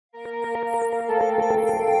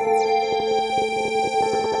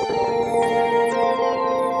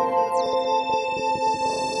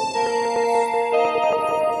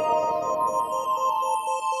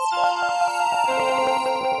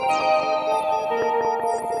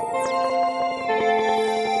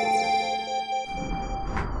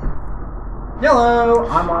Hello,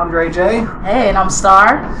 I'm Andrei Jay. Hey, and I'm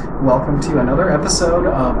Starr. Welcome to another episode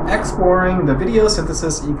of Exploring the Video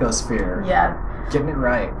Synthesis Ecosphere. Yeah. Getting it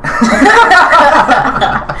right.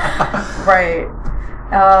 Right.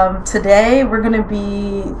 Today we're going to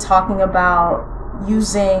be talking about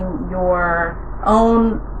using your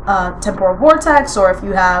own temporal vortex, or if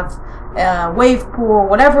you have a wave pool,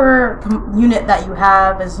 whatever unit that you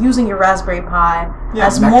have is using your Raspberry Pi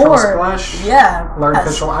as more, splash,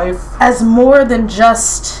 artificial IF, as more than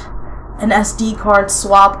just an SD card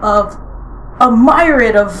swap of a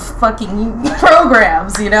myriad of fucking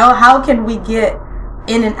programs. You know, how can we get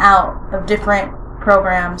in and out of different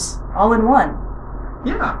programs all in one?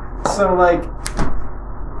 Yeah. So like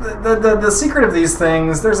the secret of these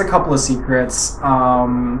things, there's a couple of secrets.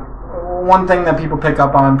 One thing that people pick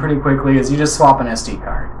up on pretty quickly is you just swap an SD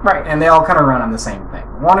card. Right. And they all kind of run on the same thing.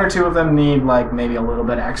 One or two of them need like maybe a little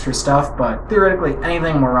bit of extra stuff, but theoretically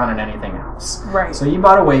anything will run on anything else. Right. So you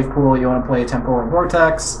bought a wave pool, you want to play a temporal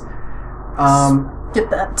vortex.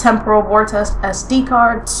 Get that temporal vortex SD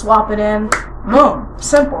card, swap it in, boom,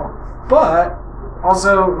 simple. But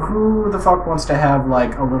also, who the fuck wants to have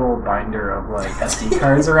like a little binder of like SD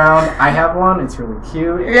cards around? I have one. It's really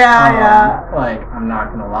cute. Yeah. Like, I'm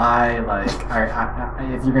not gonna lie. Like,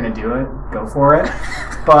 if you're gonna do it, go for it.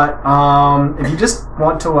 But if you just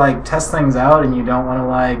want to like test things out and you don't want to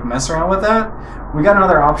like mess around with that, we got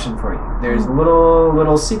another option for you. There's a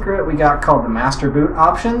little secret we got called the master boot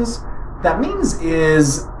options. That means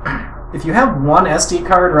is if you have one SD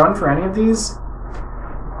card run for any of these,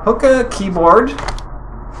 hook a keyboard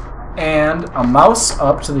and a mouse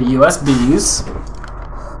up to the USBs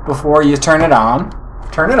before you turn it on.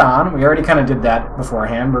 Turn it on. We already kind of did that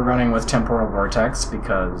beforehand. We're running with temporal vortex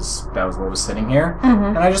because that was what was sitting here.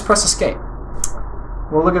 And I just press escape.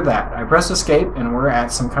 Well, look at that. I pressed escape and we're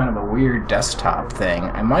at some kind of a weird desktop thing.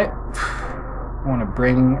 I might want to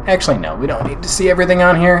bring... Actually, no. We don't need to see everything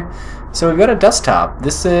on here. So we've got a desktop.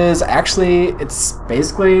 This is actually, it's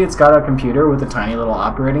got a computer with a tiny little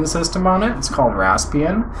operating system on it. It's called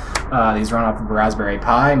Raspbian. These run off of a Raspberry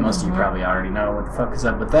Pi. Most of you probably already know what the fuck is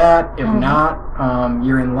up with that. If not,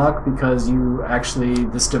 you're in luck because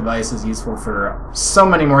this device is useful for so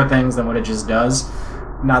many more things than what it just does.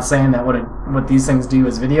 Not saying that what these things do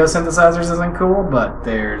as video synthesizers isn't cool, but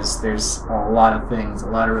there's a lot of things, a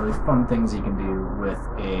lot of really fun things you can do with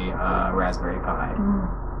a Raspberry Pi.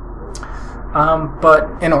 But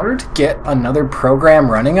in order to get another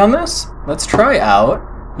program running on this, let's try out.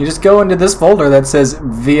 You just go into this folder that says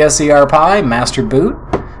VSE RPI master boot,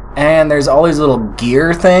 and there's all these little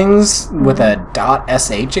gear things with a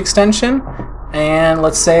 .sh extension. And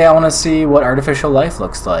let's say I want to see what artificial life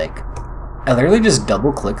looks like. I literally just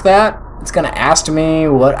double click that. It's going to ask me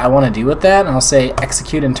what I want to do with that, and I'll say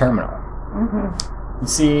execute in terminal. You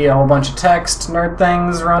see a whole bunch of text, nerd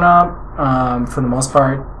things run up. For the most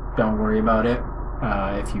part, don't worry about it.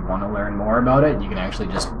 If you want to learn more about it, you can actually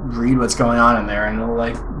just read what's going on in there, and it'll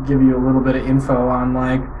like give you a little bit of info on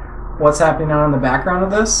like what's happening on in the background of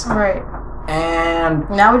this. Right. And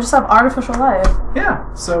now we just have artificial life. Yeah.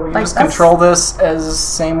 So we just control this as the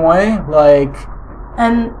same way, like.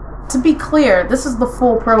 And to be clear, this is the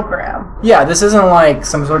full program. Yeah, this isn't like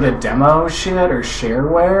some sort of demo shit or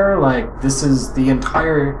shareware. Like, this is the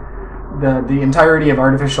entirety of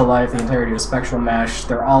artificial life, the entirety of spectral mesh.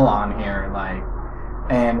 They're all on here, like,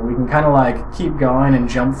 and we can kind of like keep going and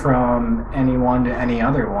jump from any one to any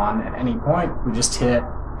other one at any point. We just hit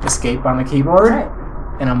escape on the keyboard,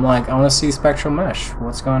 and I'm like, I want to see spectral mesh.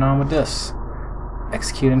 What's going on with this?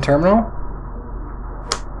 Execute in terminal.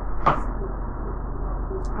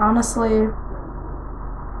 Honestly,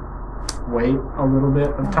 wait a little bit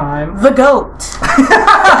of time. The GOAT.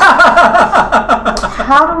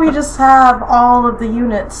 How do we just have all of the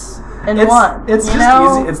units in one? It's just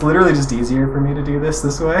easy. It's literally just easier for me to do this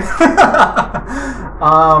way.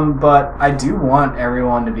 But I do want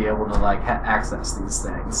everyone to be able to like access these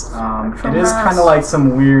things. It is kind of like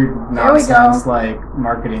some weird nonsense like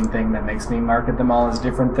marketing thing that makes me market them all as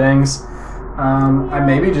different things. I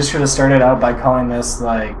maybe just should have started out by calling this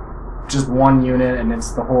like just one unit and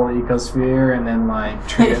it's the whole Ecosphere, and then like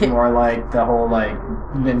treat it more like the whole like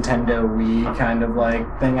Nintendo Wii kind of like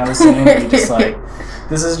thing I was saying. Just like,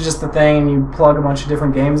 this is just the thing and you plug a bunch of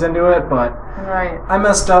different games into it, but I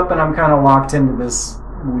messed up and I'm kind of locked into this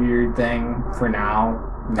weird thing for now.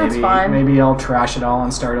 Maybe I'll trash it all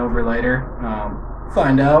and start over later.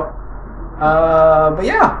 Find out. But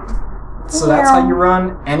yeah. So that's how you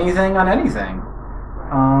run anything on anything.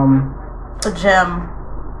 A gem.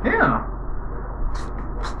 Yeah.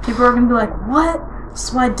 People are going to be like, what?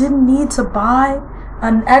 So I didn't need to buy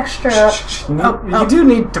an extra. You do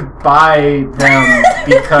need to buy them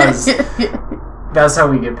because that's how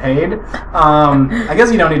we get paid. I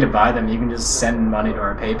guess you don't need to buy them. You can just send money to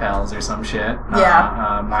our PayPals or some shit.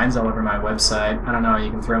 Yeah. Mine's all over my website. I don't know.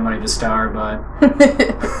 You can throw money to Starr, but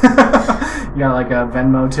you got like a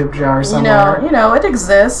Venmo tip jar somewhere. You know, it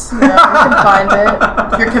exists. You can find it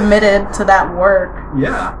if you're committed to that work.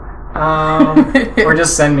 Yeah. Or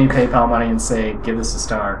just send me PayPal money and say, give this a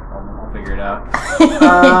Starr. I'll figure it out.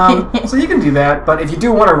 So you can do that, but if you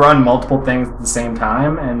do want to run multiple things at the same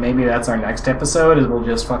time, and maybe that's our next episode, is we'll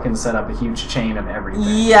just fucking set up a huge chain of everything.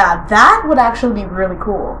 Yeah, that would actually be really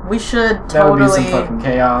cool. We should totally... That would be some fucking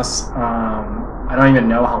chaos. I don't even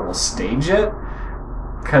know how we'll stage it,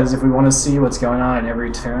 because if we want to see what's going on at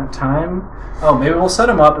every time... Oh, maybe we'll set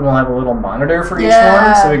them up and we'll have a little monitor for each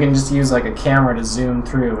one, so we can just use like a camera to zoom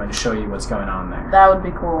through and show you what's going on there. That would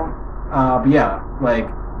be cool. But yeah, like,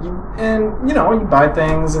 you buy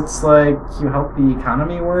things, it's like you help the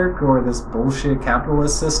economy work or this bullshit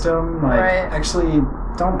capitalist system. Like, actually,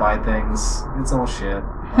 don't buy things. It's all shit.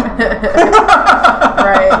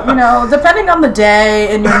 Right, depending on the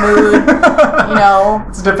day and your mood,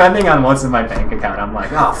 It's depending on what's in my bank account. I'm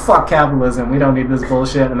like, oh, fuck capitalism, we don't need this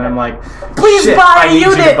bullshit. And then I'm like, please buy a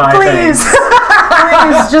unit, please.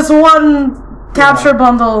 Please, just one capture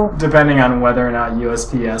bundle. Depending on whether or not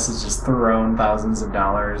USPS has just thrown thousands of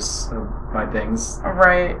dollars of my things.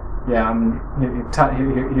 Right. Yeah,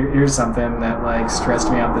 here's something that like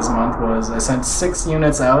stressed me out this month was I sent 6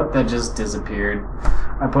 units out that just disappeared.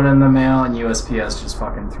 I put in the mail and USPS just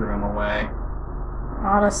fucking threw them away.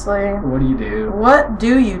 Honestly. What do you do? What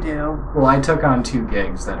do you do? Well, I took on 2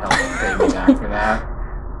 gigs that helped pay me back for that.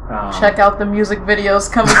 Check out the music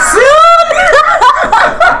videos coming soon!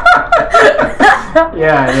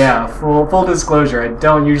 Yeah. Full disclosure, I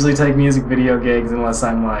don't usually take music video gigs unless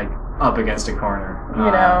I'm like up against a corner.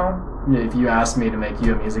 If you ask me to make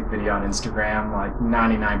you a music video on Instagram, like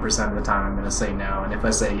 99% of the time I'm gonna say no, and if I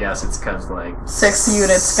say yes, it's because like 6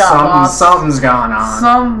 units got lost. Something's gone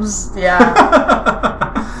on. Yeah.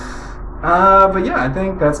 But yeah, I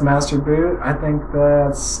think that's Master Boot. I think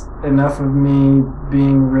that's enough of me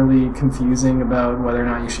being really confusing about whether or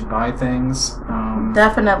not you should buy things.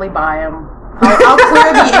 Definitely buy them. I'll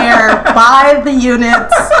clear the air. Buy the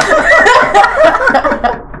units.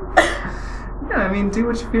 Yeah, I mean, do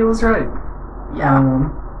what you feel is right. Yeah.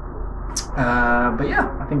 But yeah,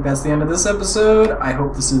 I think that's the end of this episode. I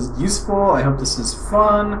hope this is useful. I hope this is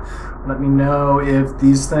fun. Let me know if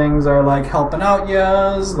these things are like helping out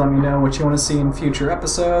yas. Let me know what you want to see in future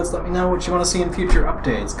episodes. Let me know what you want to see in future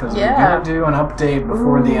updates, because we're gonna do an update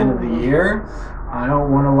before the end of the year. I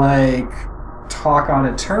don't want to like talk out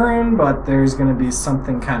of turn, but there's gonna be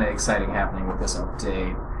something kind of exciting happening with this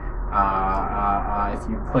update. If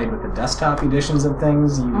you've played with the desktop editions of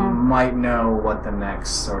things, you might know what the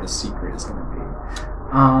next sort of secret is going to be.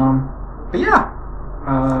 But yeah,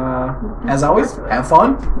 as always, have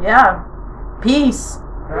fun. Yeah. Peace.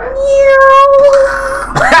 All right.